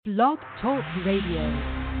Blog Talk Radio.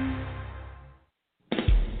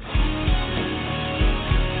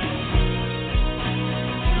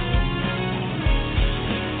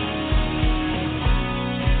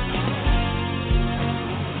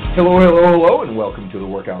 Hello, and welcome to the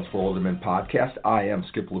Workouts for Older Men podcast. I am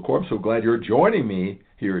Skip LaCour. I'm so glad you're joining me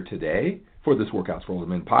here today for this Workouts for Older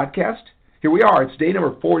Men podcast. Here we are. It's day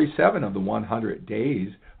number 47 of the 100 Days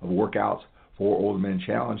of Workouts for Older Men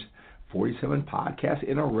Challenge. 47 podcasts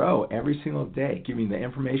in a row every single day, giving the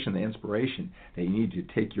information, the inspiration that you need to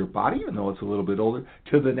take your body, even though it's a little bit older,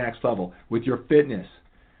 to the next level with your fitness,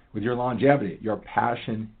 with your longevity, your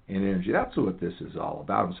passion and energy. That's what this is all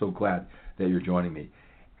about. I'm so glad that you're joining me.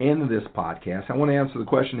 In this podcast, I want to answer the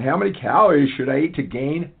question, how many calories should I eat to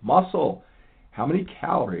gain muscle? How many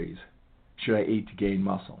calories should I eat to gain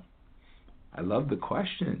muscle? I love the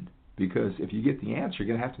question because if you get the answer, you're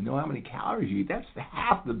going to have to know how many calories you eat. That's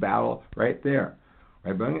half the battle right there.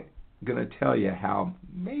 Right? But I'm going to tell you how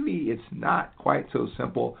maybe it's not quite so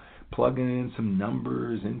simple plugging in some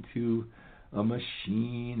numbers into a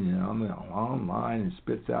machine and online and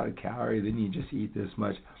spits out a calorie, then you just eat this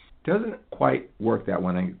much. Doesn't quite work that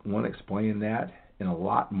way. I want to explain that and a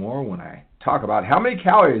lot more when I talk about how many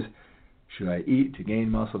calories should I eat to gain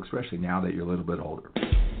muscle, especially now that you're a little bit older.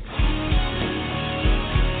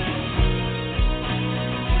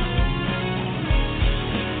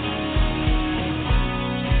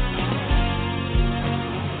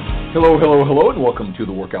 Hello, and welcome to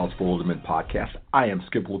the Workouts for Older Men podcast. I am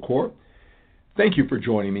Skip LaCour. Thank you for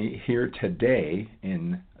joining me here today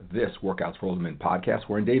in this Workouts for Older Men podcast.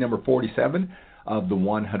 We're in day number 47 of the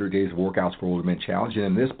 100 Days of Workouts for Older Men Challenge. And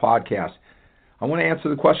in this podcast, I want to answer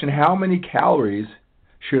the question, how many calories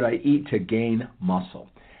should I eat to gain muscle?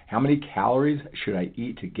 How many calories should I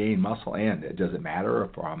eat to gain muscle? And does it matter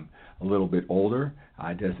if I'm a little bit older?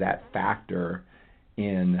 Does that factor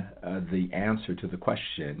in the answer to the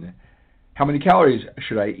question, how many calories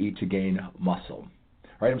should I eat to gain muscle? All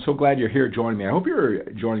right, I'm so glad you're here joining me. I hope you're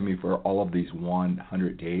joining me for all of these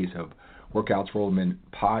 100 days of Workouts for Older Men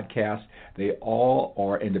podcasts. They all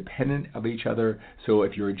are independent of each other, so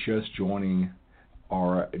if you're just joining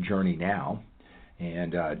our journey now,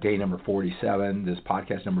 and day number 47, this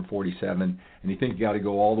podcast number 47, and you think you got to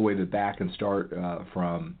go all the way to the back and start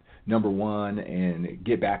from number 1 and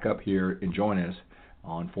get back up here and join us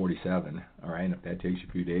on 47, all right? And if that takes you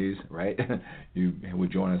a few days, right, you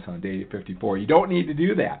would join us on day 54. You don't need to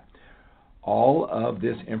do that. All of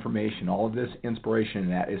this information, all of this inspiration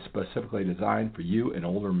that is specifically designed for you, an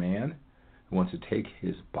older man who wants to take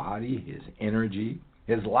his body, his energy,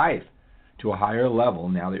 his life to a higher level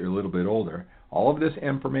now that you're a little bit older. All of this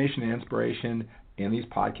information and inspiration in these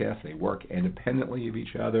podcasts, they work independently of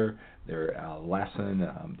each other. They're a lesson.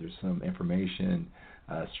 There's some information,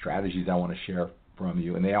 strategies I want to share from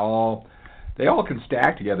you, and they all can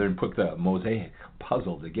stack together and put the mosaic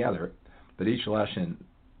puzzle together, but each lesson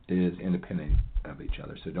is independent of each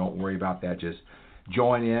other, so don't worry about that. Just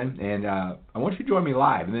join in, and I want you to join me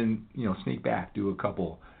live, and then sneak back, do a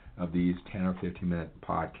couple of these 10 or 15 minute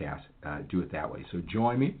podcasts, do it that way. So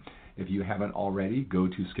join me. If you haven't already, go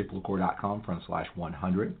to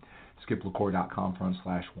skiplacour.com/100,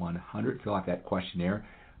 skiplacour.com/100, fill out that questionnaire.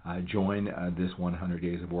 Join this 100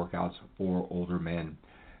 Days of Workouts for Older Men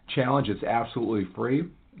Challenge. It's absolutely free.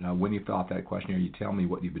 When you fill out that questionnaire, you tell me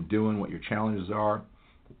what you've been doing, what your challenges are,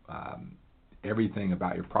 everything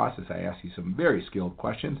about your process. I ask you some very skilled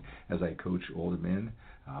questions as I coach older men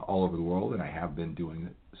all over the world, and I have been doing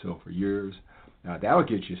so for years. That'll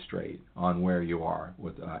get you straight on where you are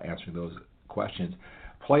with answering those questions.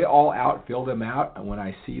 Play all out, fill them out, and when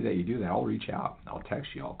I see that you do that, I'll reach out. I'll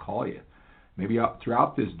text you. I'll call you. Maybe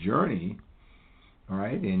throughout this journey, all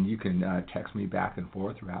right, and you can text me back and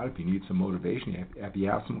forth throughout if you need some motivation, if you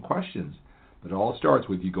have some questions. But it all starts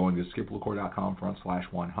with you going to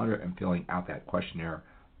skiplacour.com/100 and filling out that questionnaire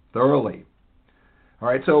thoroughly. All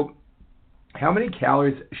right, so how many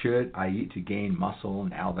calories should I eat to gain muscle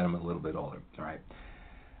now that I'm a little bit older? All right,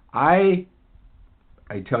 I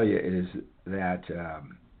tell you is that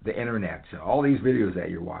the internet, all these videos that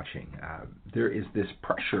you're watching, there is this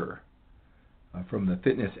pressure from the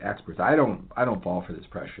fitness experts. I don't fall for this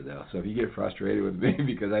pressure though. So if you get frustrated with me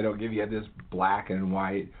because I don't give you this black and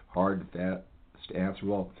white, hard, fast answer,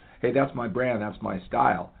 well, hey, that's my brand, that's my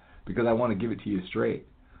style, because I want to give it to you straight.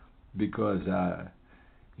 Because I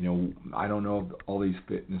don't know if all these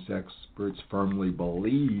fitness experts firmly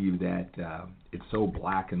believe that it's so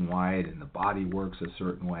black and white and the body works a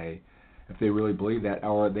certain way. If they really believe that,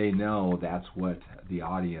 or they know that's what the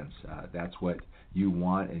audience, that's what you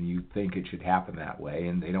want and you think it should happen that way,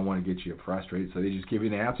 and they don't want to get you frustrated, so they just give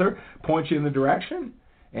you an answer, point you in the direction,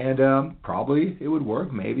 And probably it would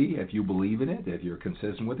work, maybe, if you believe in it, if you're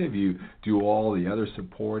consistent with it, if you do all the other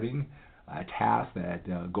supporting tasks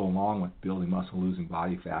that go along with building muscle, losing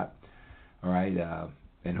body fat. All right,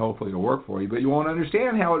 and hopefully it'll work for you, but you won't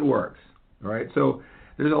understand how it works. All right, so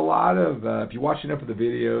there's a lot of, if you watch enough of the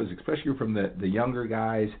videos, especially from the younger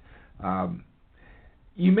guys,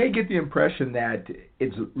 you may get the impression that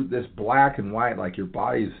it's this black and white, like your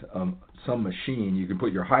body's some machine. You can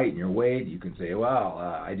put your height and your weight. You can say, well,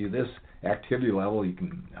 I do this activity level. You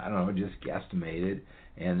can, I don't know, just guesstimate it.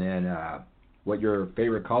 And then what your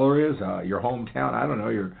favorite color is, your hometown, I don't know,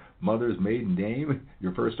 your mother's maiden name,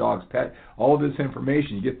 your first dog's pet, all of this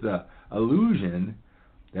information. You get the illusion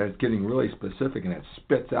that it's getting really specific, and it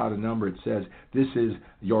spits out a number. It says this is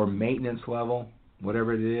your maintenance level,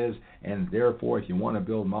 whatever it is, and therefore if you want to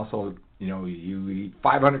build muscle, you eat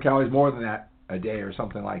 500 calories more than that a day or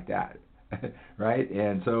something like that, right?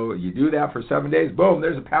 And so you do that for 7 days, boom,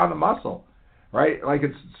 there's a pound of muscle, right? Like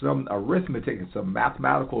it's some arithmetic, it's some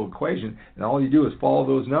mathematical equation, and all you do is follow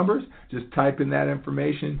those numbers, just type in that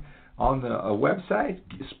information on the website,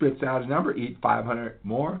 spits out a number, eat 500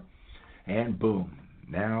 more, and boom,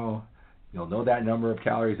 now you'll know that number of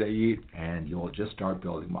calories that you eat, and you'll just start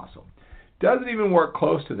building muscle. Doesn't even work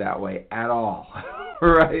close to that way at all,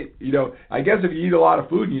 right? I guess if you eat a lot of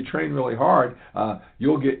food and you train really hard,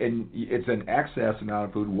 you'll get, and it's an excess amount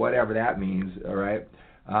of food, whatever that means, all right?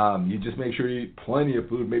 You just make sure you eat plenty of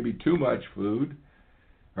food, maybe too much food,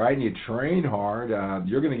 right? And you train hard,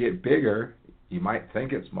 you're going to get bigger. You might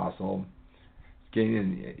think it's muscle.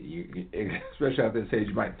 Especially at this age,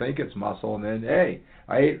 you might think it's muscle, and then, hey,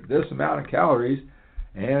 I ate this amount of calories,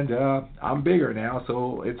 and I'm bigger now,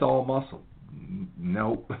 so it's all muscle.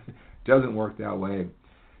 Nope, doesn't work that way.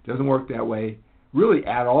 Doesn't work that way really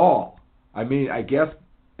at all. I mean, I guess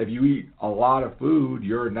if you eat a lot of food,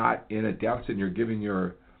 you're not in a deficit, and you're giving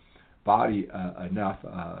your body enough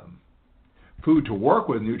food to work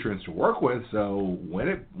with, nutrients to work with, so when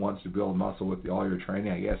it wants to build muscle with all your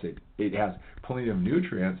training, I guess it has plenty of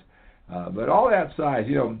nutrients. But all that size,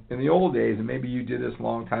 in the old days, and maybe you did this a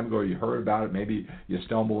long time ago, or you heard about it, maybe you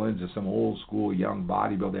stumble into some old school young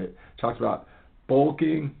bodybuilder that talks about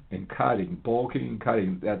bulking and cutting. Bulking and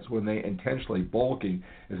cutting, that's when they intentionally, bulking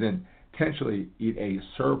is intentionally eat a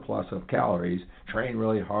surplus of calories, train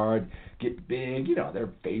really hard, get big, their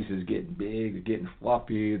face is getting big, they're getting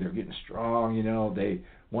fluffy, they're getting strong, they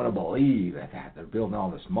want to believe that they're building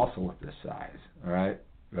all this muscle at this size, all right,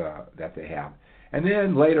 that they have. And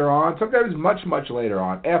then later on, sometimes much, much later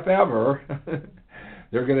on, if ever,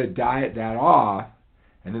 they're going to diet that off,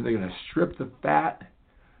 and then they're going to strip the fat.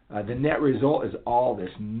 The net result is all this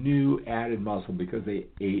new added muscle because they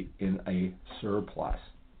ate in a surplus.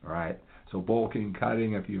 All right. So bulking,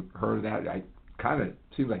 cutting, if you've heard of that, I kind of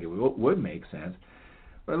seems like it would make sense.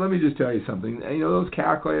 But let me just tell you something. Those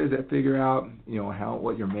calculators that figure out,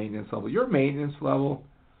 what your maintenance level. Your maintenance level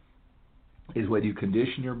is what you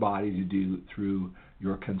condition your body to do through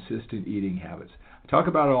your consistent eating habits. I talk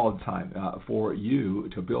about it all the time. For you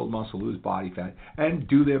to build muscle, lose body fat, and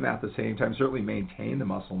do them at the same time, certainly maintain the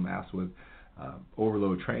muscle mass with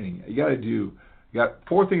overload training, you got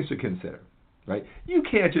 4 things to consider, right? You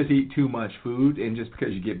can't just eat too much food, and just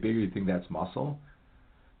because you get bigger, you think that's muscle,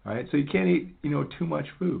 right? So you can't eat, too much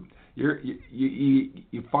food.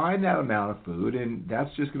 You find that amount of food, and that's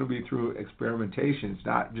just going to be through experimentation. It's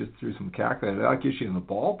not just through some calculator. That'll get you in the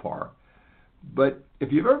ballpark. But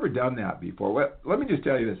if you've ever done that before, let me just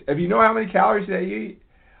tell you this. If you know how many calories that you eat,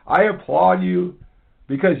 I applaud you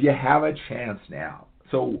because you have a chance now.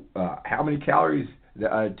 So how many calories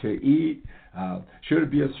to eat? Should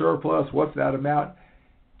it be a surplus? What's that amount?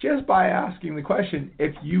 Just by asking the question,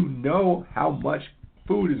 if you know how much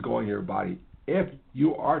food is going in your body, if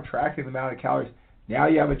you are tracking the amount of calories, now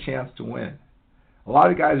you have a chance to win. A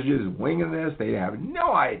lot of guys are just winging this. They have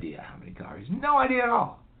no idea how many calories, no idea at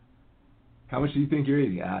all. How much do you think you're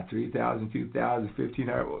eating? 3,000, 2,000,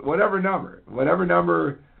 1,500, whatever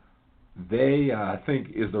number they think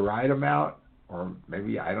is the right amount, or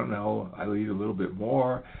maybe, I don't know, I'll eat a little bit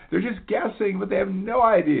more. They're just guessing, but they have no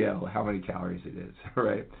idea how many calories it is,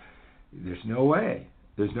 right? There's no way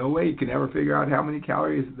you can ever figure out how many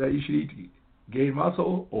calories that you should eat to gain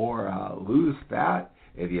muscle or lose fat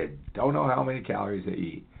if you don't know how many calories they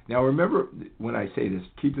eat. Now remember, when I say this,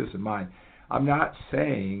 keep this in mind, I'm not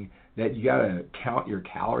saying that you got to count your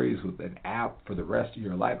calories with an app for the rest of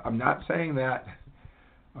your life. I'm not saying that,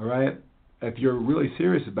 all right? If you're really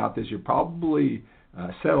serious about this, you're probably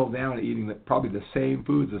settled down to eating probably the same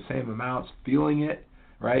foods, the same amounts, feeling it,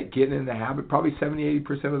 right? Getting in the habit probably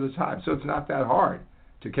 70-80% of the time. So it's not that hard.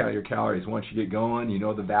 to count your calories. Once you get going, you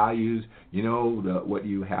know the values, you know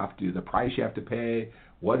the price you have to pay,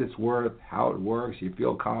 what it's worth, how it works. You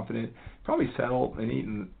feel confident. Probably settle and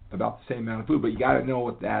eating about the same amount of food, but you got to know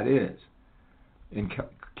what that is in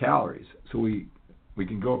calories. So we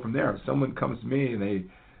can go from there. If someone comes to me and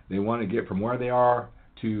they want to get from where they are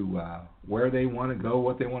to where they want to go,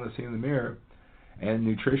 what they want to see in the mirror, and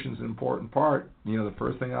nutrition's an important part, the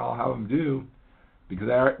first thing I'll have them do, because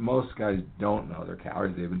most guys don't know their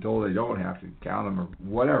calories. They've been told they don't have to count them or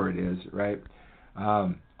whatever it is, right?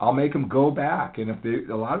 I'll make them go back. And if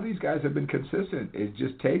a lot of these guys have been consistent, it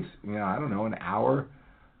just takes, an hour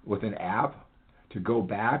with an app to go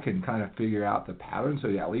back and kind of figure out the pattern, so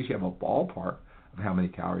at least you have a ballpark of how many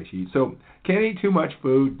calories you eat. So can't eat too much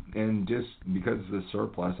food, and just because of the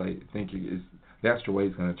surplus, I think the extra weight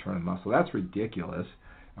is going to turn muscle. That's ridiculous,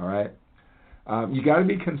 all right? You got to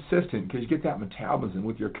be consistent, because you get that metabolism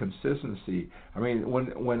with your consistency. I mean,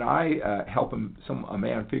 when I help a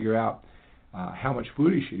man figure out how much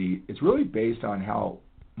food he should eat, it's really based on how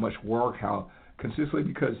much work, how consistently,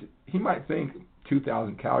 because he might think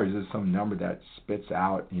 2,000 calories is some number that spits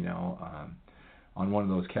out, on one of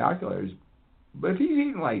those calculators. But if he's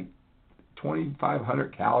eating like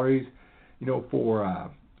 2,500 calories,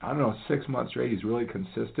 for 6 months straight, he's really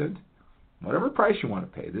consistent. Whatever price you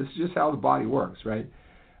want to pay, this is just how the body works, right?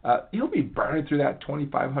 He'll be burning through that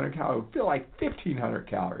 2,500 calories. It'll feel like 1,500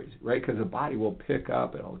 calories, right? Because the body will pick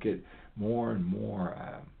up. It'll get more and more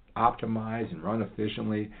optimized and run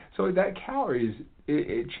efficiently. So that calories,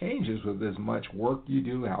 it changes with as much work you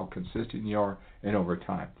do, how consistent you are, and over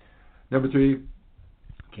time. Number 3,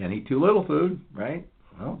 can't eat too little food, right?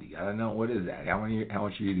 Well, you got to know what is that. How much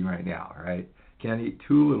are you eating right now, right? Can't eat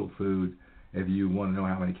too little food if you want to know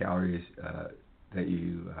how many calories that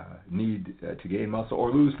you need to gain muscle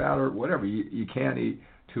or lose fat or whatever. You can't eat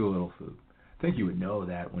too little food. I think you would know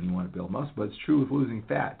that when you want to build muscle, but it's true with losing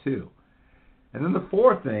fat too. And then the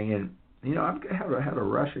 4th thing, and I've had a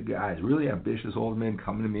rush of guys, really ambitious old men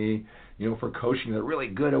coming to me, for coaching. They're really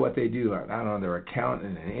good at what they do. I don't know, they're an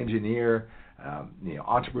accountant, an engineer,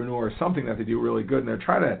 entrepreneur, or something that they do really good, and they're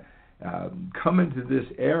trying to come into this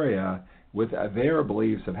area with their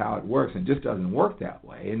beliefs of how it works, and it just doesn't work that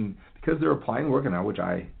way. And because they're applying the workout, which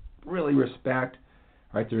I really respect,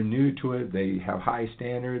 right? They're new to it. They have high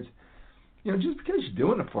standards. Just because you're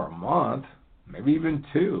doing it for a month, maybe even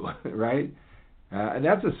 2, right? And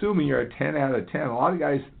that's assuming you're a 10 out of 10. A lot of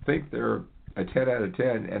guys think they're a 10 out of 10,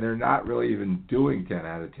 and they're not really even doing 10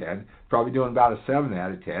 out of 10. Probably doing about a 7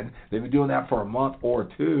 out of 10. They've been doing that for a month or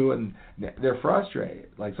 2, and they're frustrated,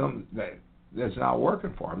 like something that's not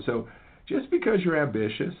working for them. So just because you're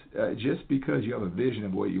ambitious, just because you have a vision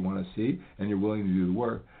of what you want to see, and you're willing to do the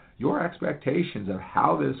work, your expectations of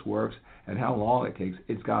how this works and how long it takes,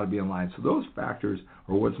 it's got to be in line. So those factors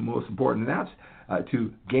are what's most important, and that's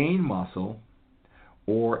to gain muscle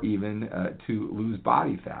or even to lose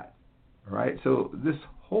body fat, right? So this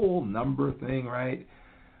whole number thing, right,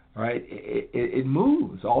 it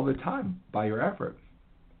moves all the time by your effort.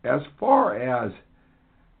 As far as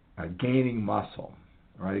gaining muscle,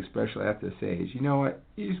 right, especially at this age, you know what?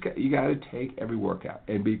 You got to take every workout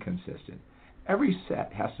and be consistent. Every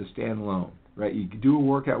set has to stand alone, right? You can do a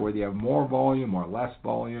workout whether you have more volume or less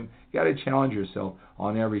volume. You got to challenge yourself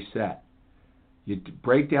on every set. You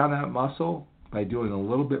break down that muscle by doing a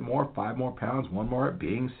little bit more, 5 more pounds, 1 more,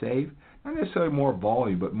 being safe. Not necessarily more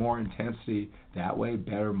volume, but more intensity. That way,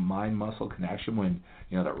 better mind-muscle connection when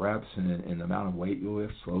the reps and the amount of weight you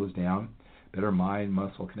lift slows down. Better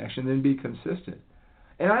mind-muscle connection. Then be consistent.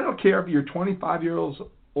 And I don't care if you're 25 years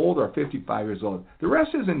old or 55 years old. The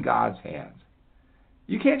rest is in God's hands.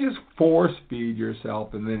 You can't just force feed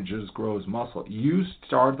yourself and then it just grows muscle. You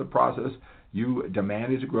start the process. You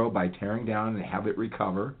demand it to grow by tearing down and have it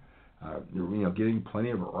recover. Getting plenty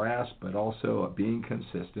of rest, but also being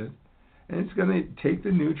consistent. And it's going to take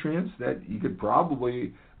the nutrients that you could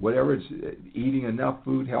probably, whatever it's eating enough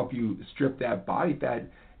food, help you strip that body fat.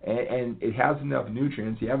 And it has enough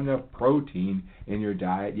nutrients. You have enough protein in your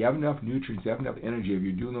diet. You have enough nutrients. You have enough energy. If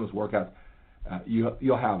you're doing those workouts,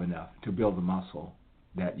 you'll have enough to build the muscle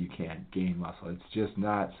that you can gain muscle. It's just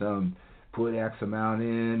not some put X amount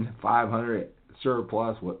in, 500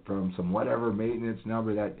 surplus from some whatever maintenance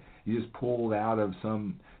number that you just pulled out of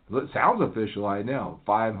some. It sounds official, I know.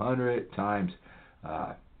 500 times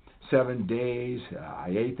 7 days. I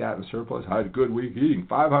ate that in surplus. I had a good week eating.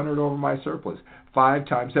 500 over my surplus. 5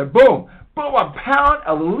 times 7. Boom! Boom! A pound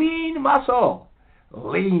of lean muscle.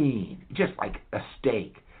 Lean. Just like a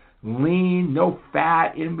steak. Lean. No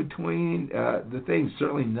fat in between the things.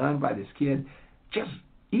 Certainly none by the skin. Just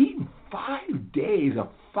eating 5 days of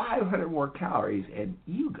 500 more calories, and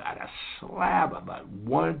you got a slab of a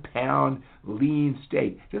 1 pound lean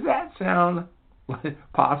steak. Does that sound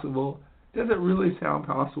possible? Does it really sound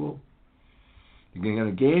possible? You're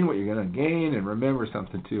going to gain what you're going to gain, and remember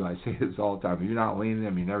something too. I say this all the time. If you're not leaning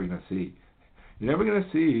them, you're never going to see. You're never going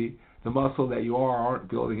to see the muscle that you aren't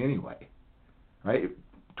building anyway, right?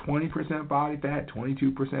 20% body fat,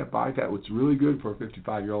 22% body fat. What's really good for a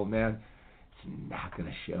 55-year-old man, it's not going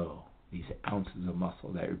to show these ounces of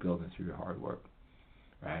muscle that you're building through your hard work,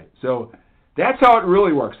 right? So that's how it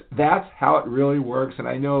really works. That's how it really works. And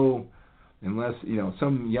I know, unless,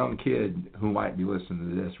 some young kid who might be listening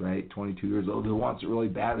to this, right, 22 years old, who wants it really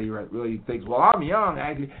badly, really thinks, well, I'm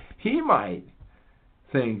young, he might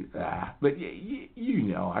think, but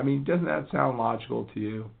doesn't that sound logical to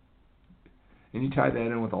you? And you tie that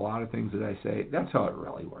in with a lot of things that I say, that's how it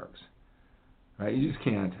really works, right? You just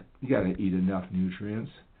can't, you got to eat enough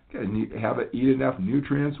nutrients. You got to eat enough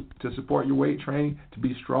nutrients to support your weight training, to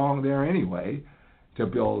be strong there anyway, to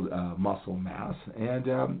build muscle mass. And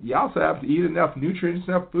you also have to eat enough nutrients,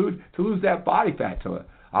 enough food to lose that body fat to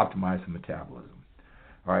optimize the metabolism.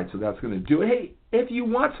 All right, so that's going to do it. Hey, if you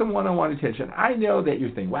want some one-on-one attention, I know that you're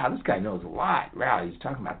thinking, wow, this guy knows a lot. Wow, he's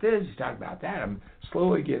talking about this, he's talking about that. I'm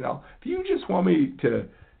slowly getting all. If you just want me to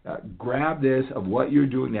grab this of what you're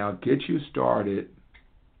doing now, get you started,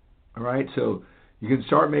 all right, so you can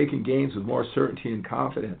start making gains with more certainty and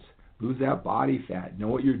confidence. Lose that body fat. Know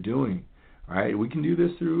what you're doing. All right, we can do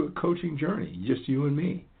this through a coaching journey, just you and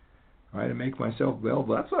me. All right, and make myself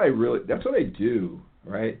available. That's what I do.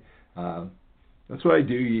 Right. That's what I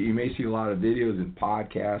do. You may see a lot of videos and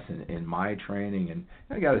podcasts and my training, and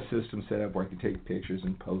I got a system set up where I can take pictures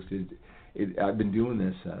and post it. I've been doing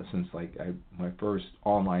this since my first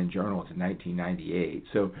online journal was in 1998.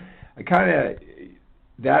 So I kind of,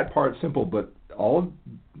 that part's simple, but all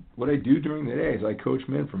what I do during the day is I coach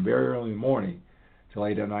men from very early in the morning till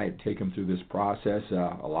late at night, take them through this process.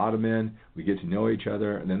 A lot of men, we get to know each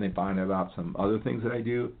other, and then they find out about some other things that I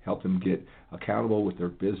do, help them get accountable with their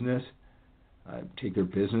business, take their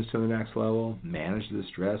business to the next level, manage the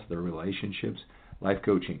stress, their relationships, life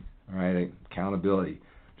coaching, all right, accountability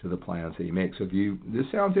to the plans that you make. So if this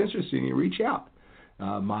sounds interesting, you reach out.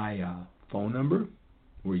 My phone number,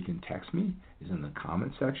 where you can text me, is in the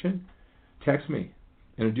comment section. Text me,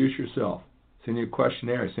 introduce yourself, send you a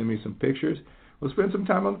questionnaire, send me some pictures. We'll spend some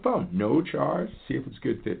time on the phone, no charge, see if it's a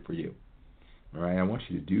good fit for you. All right, I want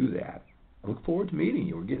you to do that. I look forward to meeting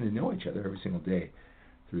you. We're getting to know each other every single day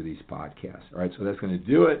through these podcasts. All right, so that's going to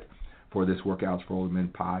do it for this Workouts for Older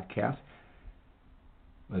Men podcast.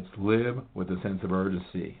 Let's live with a sense of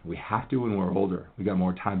urgency. We have to when we're older. We got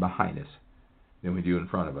more time behind us than we do in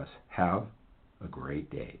front of us. Have a great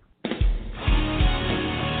day.